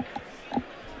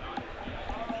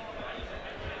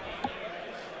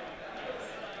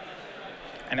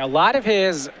 And a lot of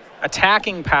his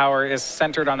attacking power is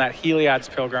centered on that Heliod's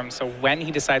Pilgrim, so when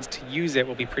he decides to use it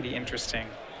will be pretty interesting.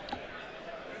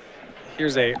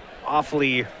 Here's a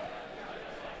awfully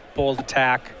bold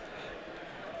attack.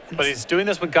 But he's doing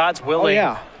this with God's Willing. Oh,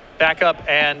 yeah. Backup,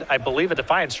 and I believe a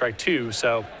Defiant Strike too,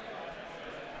 so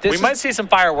we might see some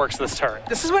fireworks this turn.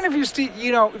 This is when if you're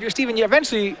Steven, you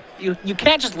eventually you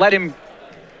can't just let him.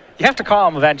 You have to call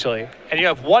him eventually. And you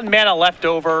have 1 mana left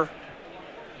over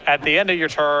at the end of your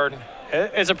turn.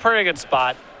 It's a pretty good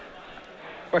spot.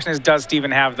 Question is, does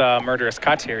Steven have the Murderous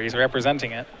Cut here? He's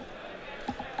representing it.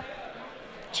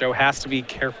 Joe has to be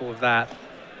careful of that.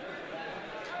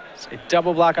 So a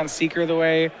double block on Seeker of the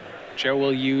Way. Joe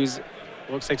will use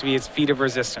what looks like to be his Feet of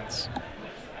Resistance.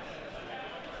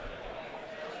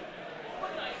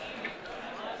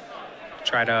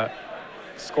 Try to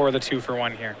score the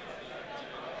 2-for-1 here.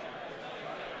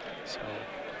 So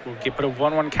we'll put a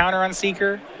 1/1 counter on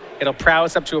Seeker. It'll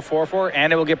prowess up to a 4/4,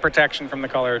 and it will get protection from the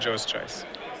color of Joe's choice.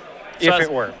 So if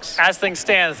it works. As things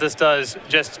stand, this does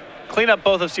just clean up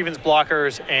both of Steven's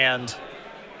blockers, and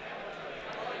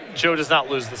Joe does not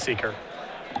lose the Seeker.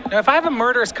 Now, if I have a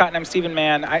Murderous Cut and I'm Steven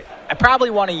Mann, I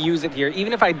probably want to use it here,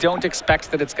 even if I don't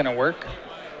expect that it's going to work.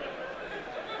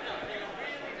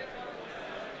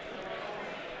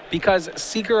 Because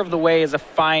Seeker of the Way is a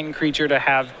fine creature to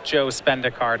have Joe spend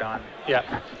a card on.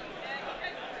 Yeah.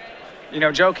 You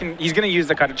know, he's going to use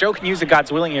the cut. Joe can use the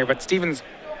God's Willing here, but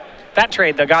that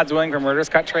trade, the God's Willing for Murderous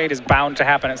Cut trade, is bound to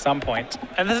happen at some point.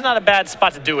 And this is not a bad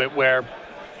spot to do it, where,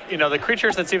 the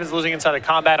creatures that Steven's losing inside of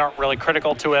combat aren't really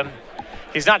critical to him.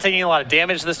 He's not taking a lot of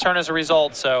damage this turn as a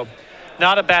result, so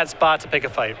not a bad spot to pick a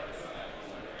fight.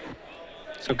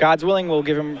 So God's Willing will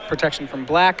give him protection from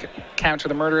black, counter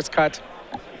the Murderous Cut.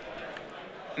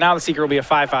 Now the Seeker will be a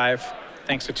 5/5,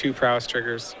 thanks to 2 prowess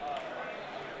triggers.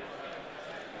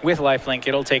 With lifelink,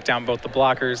 it'll take down both the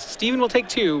blockers. Steven will take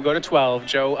 2, go to 12,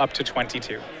 Joe up to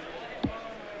 22.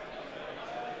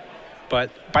 But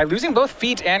by losing both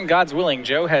Feet and God's Willing,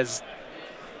 Joe has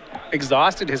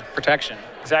exhausted his protection.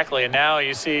 Exactly, and now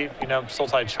you see,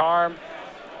 Soultide Charm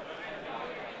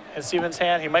in Steven's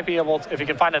hand. He might be able to, if he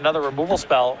can find another removal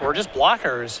spell or just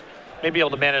blockers, maybe able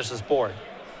to manage this board.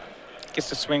 Gets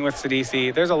to swing with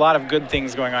Sidisi. There's a lot of good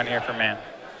things going on here for Mann.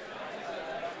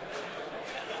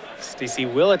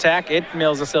 Sidisi will attack. It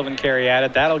mills a Sylvan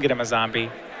Caryatid. That'll get him a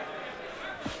zombie.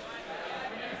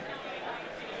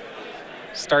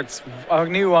 Starts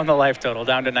anew on the life total,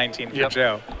 down to 19 for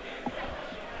Joe.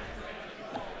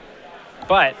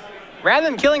 But rather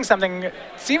than killing something,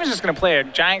 Steven's just going to play a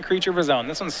giant creature of his own.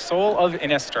 This one's Soul of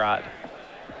Innistrad.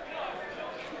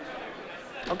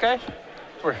 Okay.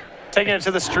 We're taking it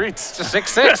to the streets. It's a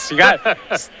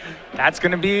 6/6. That's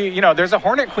going to be, there's a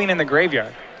Hornet Queen in the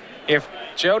graveyard. If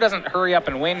Joe doesn't hurry up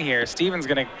and win here, Steven's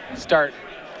going to start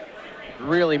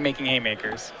really making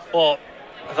haymakers. Well,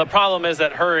 the problem is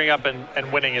that hurrying up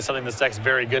and winning is something this deck's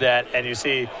very good at, and you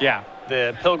see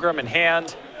the Pilgrim in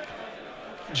hand.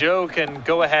 Joe can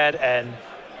go ahead and,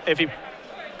 if he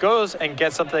goes and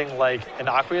gets something like an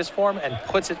Aqueous Form and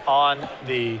puts it on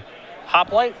the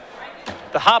Hoplite,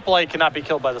 The Hoplite cannot be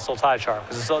killed by the Sultai Charm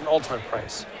because it's an ultimate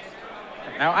price.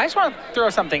 Now, I just want to throw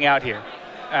something out here.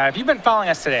 If you've been following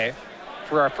us today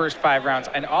for our first 5 rounds,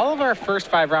 and all of our first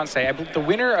 5 rounds say, the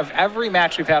winner of every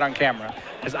match we've had on camera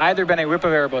has either been a Whip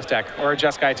of Erebos deck or a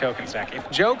Jeskai Tokens deck. If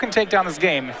Joe can take down this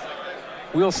game,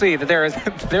 we'll see that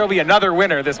there will be another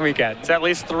winner this weekend. It's at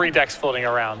least 3 decks floating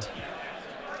around.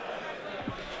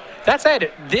 That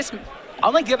said,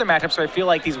 unlike the other matchups where I feel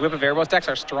like these Whip of Erebos decks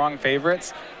are strong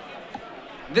favorites,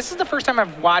 this is the first time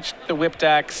I've watched the Whip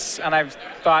decks, and I've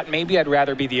thought maybe I'd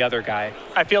rather be the other guy.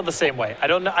 I feel the same way.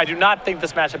 I do not think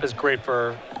this matchup is great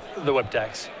for the Whip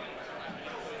decks.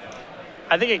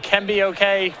 I think it can be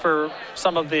okay for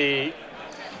some of the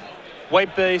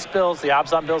white-based builds, the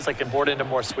Abzan builds that can board into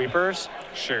more sweepers.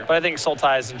 Sure. But I think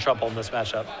Sultai is in trouble in this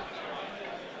matchup.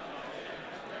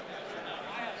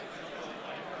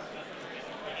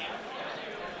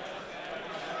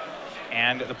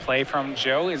 And the play from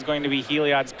Joe is going to be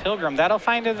Heliod's Pilgrim. That'll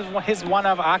find his one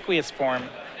of Aqueous form.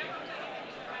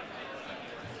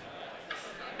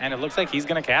 And it looks like he's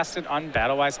going to cast it on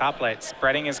Battlewise Hoplite,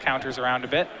 spreading his counters around a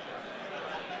bit.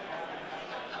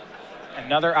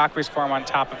 Another Aqueous form on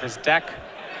top of his deck.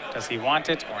 Does he want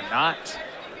it or not?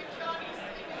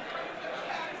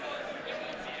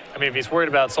 I mean, if he's worried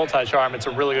about Sultai Charm, it's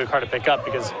a really good card to pick up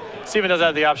because Steven doesn't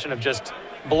have the option of just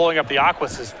blowing up the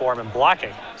Aqueous form and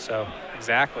blocking. So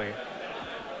exactly.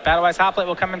 Battlewise Hoplite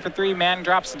will come in for 3. Mann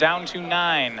drops down to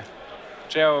 9.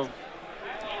 Joe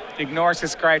ignores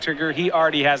his Scry trigger. He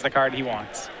already has the card he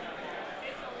wants.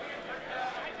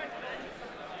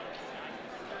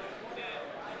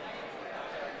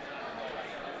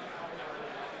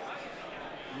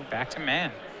 Back to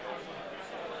Mann.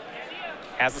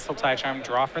 Has the Sultai Charm.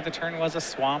 Draw for the turn was a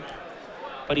Swamp,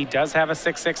 but he does have a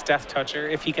 6/6 Death Toucher.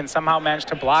 If he can somehow manage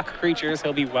to block creatures,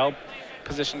 he'll be well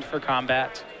positioned for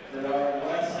combat.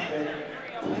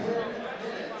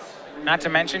 Not to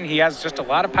mention, he has just a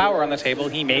lot of power on the table.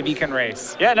 He maybe can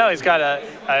race. yeah, no, he's got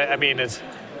I mean, it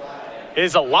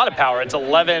is a lot of power. It's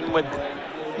 11 with,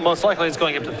 most likely it's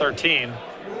going up to 13.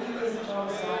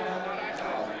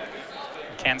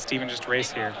 Can Steven just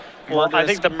race here? Well, I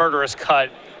think the Murderous Cut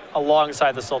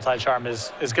alongside the Sultai Charm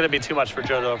is going to be too much for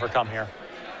Joe to overcome here.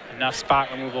 Enough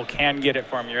spot removal can get it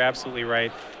for him. You're absolutely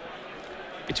right.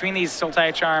 Between these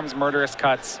Sultai Charms, Murderous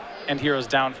Cuts, and Hero's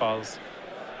Downfalls,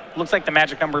 looks like the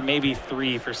magic number may be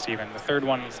 3 for Steven. The third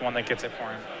one is the one that gets it for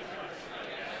him.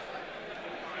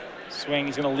 Swing,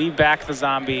 he's going to leave back the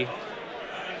zombie.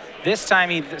 This time,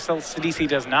 Sidisi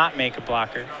does not make a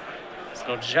blocker. So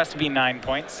it'll just be 9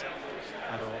 points.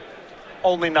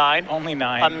 Only 9? Only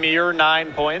 9. A mere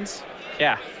 9 points?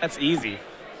 Yeah, that's easy.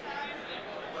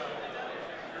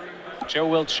 Joe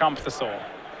will chump the soul.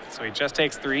 So he just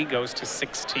takes 3, goes to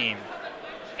 16.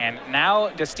 And now,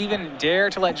 does Steven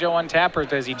dare to let Joe untap, or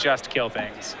does he just kill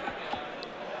things?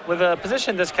 With a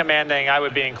position this commanding, I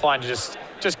would be inclined to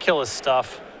just kill his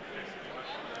stuff.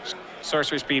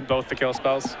 Sorcery speed, both the kill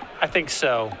spells? I think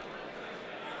so.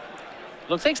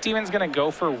 Looks like Steven's going to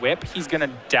go for Whip. He's going to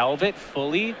delve it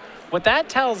fully. What that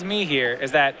tells me here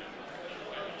is that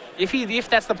if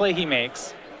that's the play he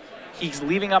makes, he's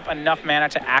leaving up enough mana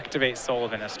to activate Soul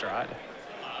of Innistrad.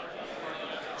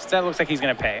 Instead, it looks like he's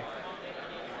going to pay.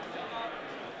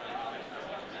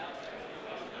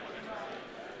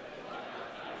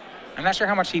 I'm not sure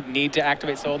how much he'd need to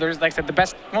activate Soul. There's, like I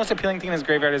said, most appealing thing in his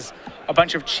graveyard is a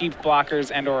bunch of cheap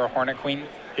blockers and or a Hornet Queen.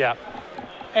 Yeah.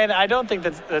 And I don't think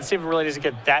that Steven really needs to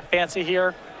get that fancy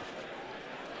here,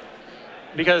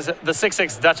 because the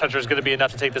 6/6 Death Toucher is going to be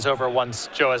enough to take this over once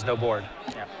Joe has no board.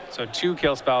 Yeah. So 2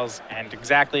 kill spells, and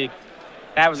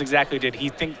that was exactly what he did. He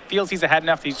feels he's ahead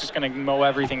enough that he's just going to mow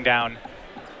everything down.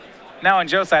 Now on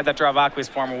Joe's side, that draw of Aqueous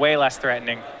form way less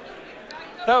threatening.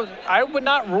 No, I would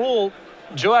not rule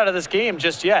Joe out of this game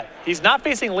just yet. He's not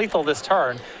facing lethal this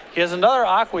turn. He has another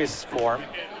Aqueous form.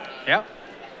 Yep.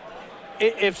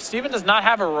 If Steven does not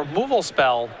have a removal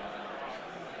spell,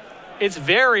 it's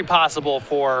very possible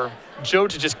for Joe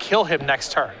to just kill him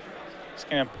next turn. He's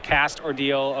going to cast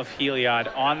Ordeal of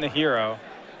Heliod on the hero.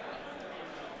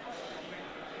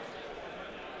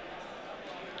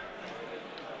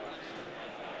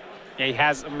 Yeah, he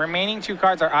has remaining 2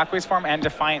 cards are Aqueous Form and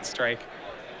Defiant Strike.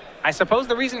 I suppose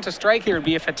the reason to strike here would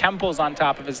be if a Temple's on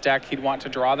top of his deck, he'd want to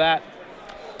draw that.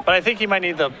 But I think he might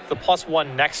need the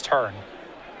 +1 next turn.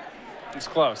 It's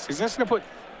close. He's just going to put,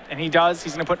 and he does,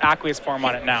 he's going to put Aqueous Form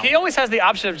on it now. He always has the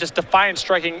option of just Defiant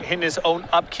Striking in his own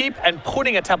upkeep and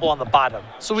putting a Temple on the bottom.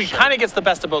 So he kind of gets the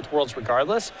best of both worlds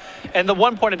regardless. And the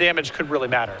 1 point of damage could really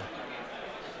matter.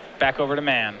 Back over to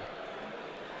Mann.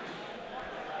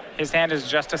 His hand is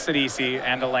just a Sidisi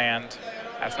and a land.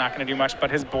 That's not going to do much,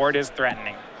 but his board is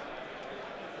threatening.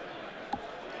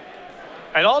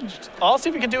 And all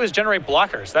Steven can do is generate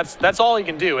blockers. That's all he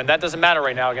can do, and that doesn't matter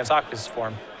right now against Aqua's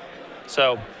form.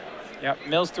 So, yep,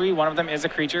 mills 3, one of them is a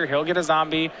creature. He'll get a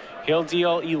zombie. He'll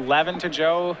deal 11 to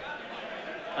Joe.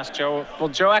 That's Joe. Well,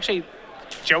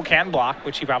 Joe can block,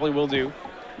 which he probably will do.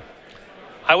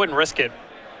 I wouldn't risk it.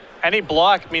 Any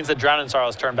block means that Drowning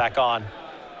Sorrow's turn back on.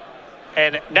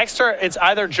 And next turn, it's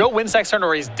either Joe wins next turn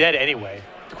or he's dead anyway.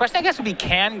 The question, I guess, would be,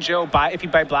 can Joe buy, if he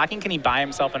by blocking, can he buy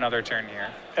himself another turn here?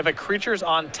 If a creature's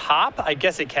on top, I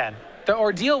guess it can. The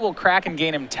ordeal will crack and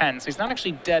gain him 10, so he's not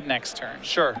actually dead next turn.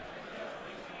 Sure.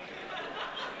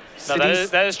 No,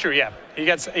 that is true, yeah.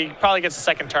 He probably gets a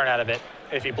second turn out of it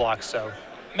if he blocks, so.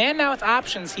 Man, now with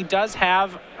options, he does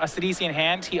have a Sidisi in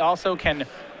hand. He also can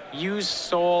use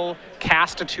Soul,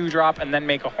 cast a 2-drop, and then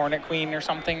make a Hornet Queen or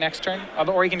something next turn.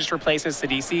 Or he can just replace his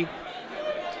Sidisi.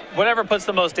 Whatever puts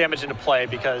the most damage into play,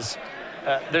 because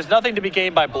there's nothing to be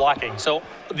gained by blocking. So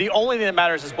the only thing that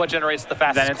matters is what generates the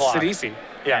fastest clock. Then it's Sidisi.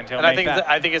 Yeah, and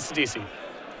I think it's Sidisi.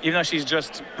 Even though she's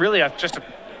just really just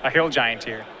a hill giant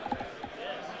here.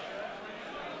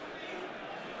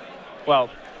 Well,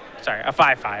 sorry, a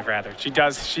 5/5 rather.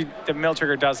 The mill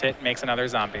trigger does hit, makes another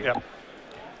zombie. Yep.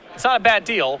 It's not a bad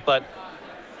deal, but.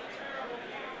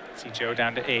 See Joe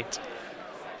down to 8.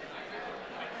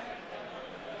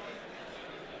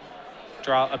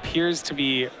 Draw appears to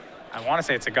be, I want to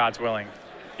say it's a God's Willing.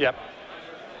 Yep.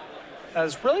 I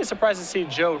was really surprised to see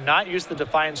Joe not use the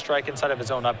Defiant Strike inside of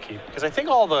his own upkeep, because I think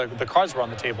all the cards were on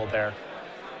the table there.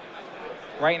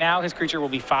 Right now, his creature will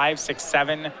be 5, 6,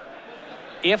 7.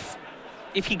 If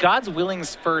he God's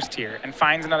Willings first here and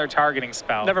finds another targeting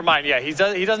spell. Never mind, yeah, he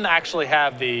doesn't actually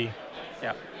have the...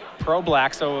 Yeah,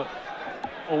 pro-black, so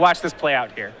we'll watch this play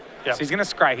out here. Yep. So he's going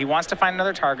to scry. He wants to find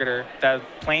another targeter. The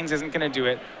Plains isn't going to do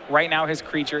it. Right now, his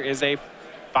creature is a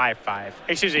 5/5.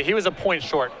 Excuse me, he was a point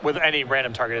short with any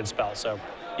random targeted spell, so.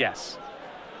 Yes.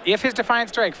 If his Defiant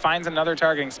Strike finds another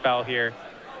targeting spell here,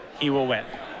 he will win.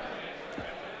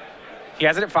 He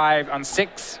has it at 5 on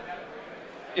 6.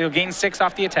 It'll gain 6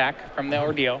 off the attack from the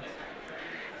ordeal.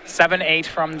 7, 8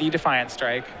 from the Defiant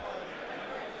Strike.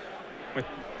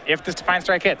 If this Defiant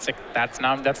Strike hits,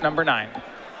 that's number 9.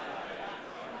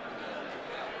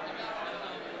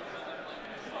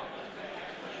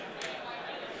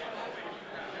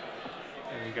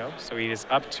 There we go. So he is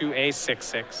up to a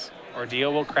 6/6.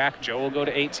 Ordeal will crack. Joe will go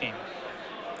to 18.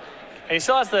 And he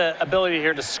still has the ability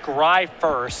here to scry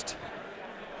first.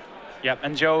 Yep,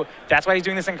 and Joe, that's why he's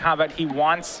doing this in combat. He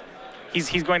wants to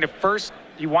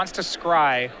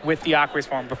scry with the Aqua's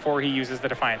form before he uses the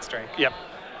Defiant Strike. Yep.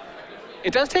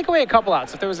 It does take away a couple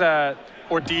outs. If there was a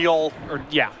ordeal,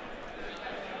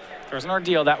 if there's an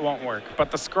ordeal, that won't work. But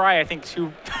the scry, I think,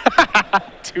 too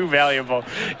valuable.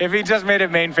 If he just made it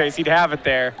main face, he'd have it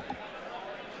there.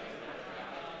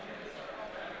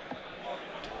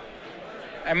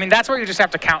 I mean, that's where you just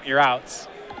have to count your outs.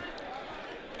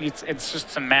 It's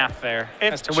just some math there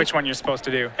as to which one you're supposed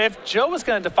to do. If Joe was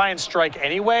going to Defiant Strike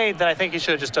anyway, then I think he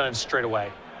should have just done it straight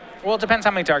away. Well, it depends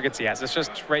how many targets he has. It's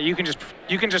just right. You can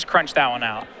just crunch that one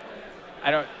out.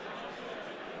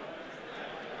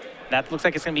 That looks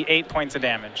like it's going to be 8 points of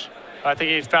damage. I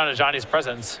think he's found Ajani's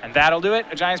Presence. And that'll do it.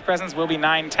 Ajani's Presence will be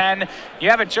 9-10.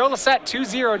 You have it. Joe Lossett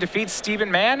 2-0 defeats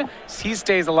Stephen Mann. He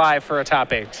stays alive for a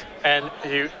top 8. And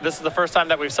this is the first time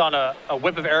that we've seen a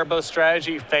Whip of Erebos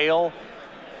strategy fail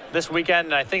this weekend,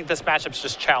 and I think this matchup's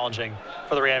just challenging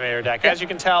for the Reanimator deck. Yeah. As you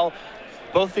can tell,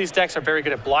 both these decks are very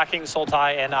good at blocking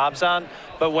Sultai and Abzan,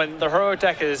 but when the Heroic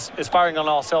deck is firing on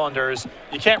all cylinders,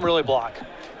 you can't really block.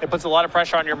 It puts a lot of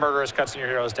pressure on your Murderous Cuts and your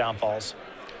Hero's Downfalls.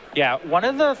 Yeah, one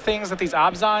of the things that these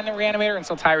Abzan Reanimator and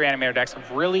Sultai Reanimator decks have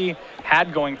really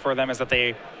had going for them is that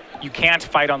you can't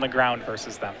fight on the ground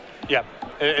versus them. Yeah,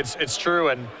 it's true,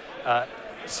 and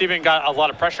Steven got a lot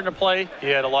of pressure to play. He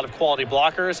had a lot of quality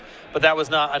blockers, but that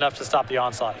was not enough to stop the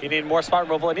onslaught. He needed more spot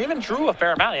removal, and he even drew a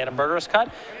fair amount. He had a Murderous Cut.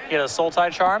 He had a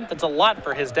Sultai Charm. That's a lot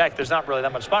for his deck. There's not really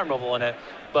that much spot removal in it,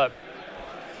 but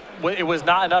it was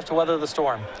not enough to weather the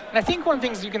storm. And I think one of the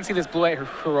things you can see this Blue-White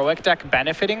Heroic deck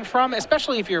benefiting from,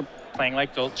 especially if you're playing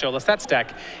like Joe Lossett's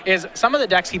deck, is some of the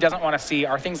decks he doesn't want to see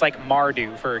are things like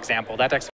Mardu, for example. That deck's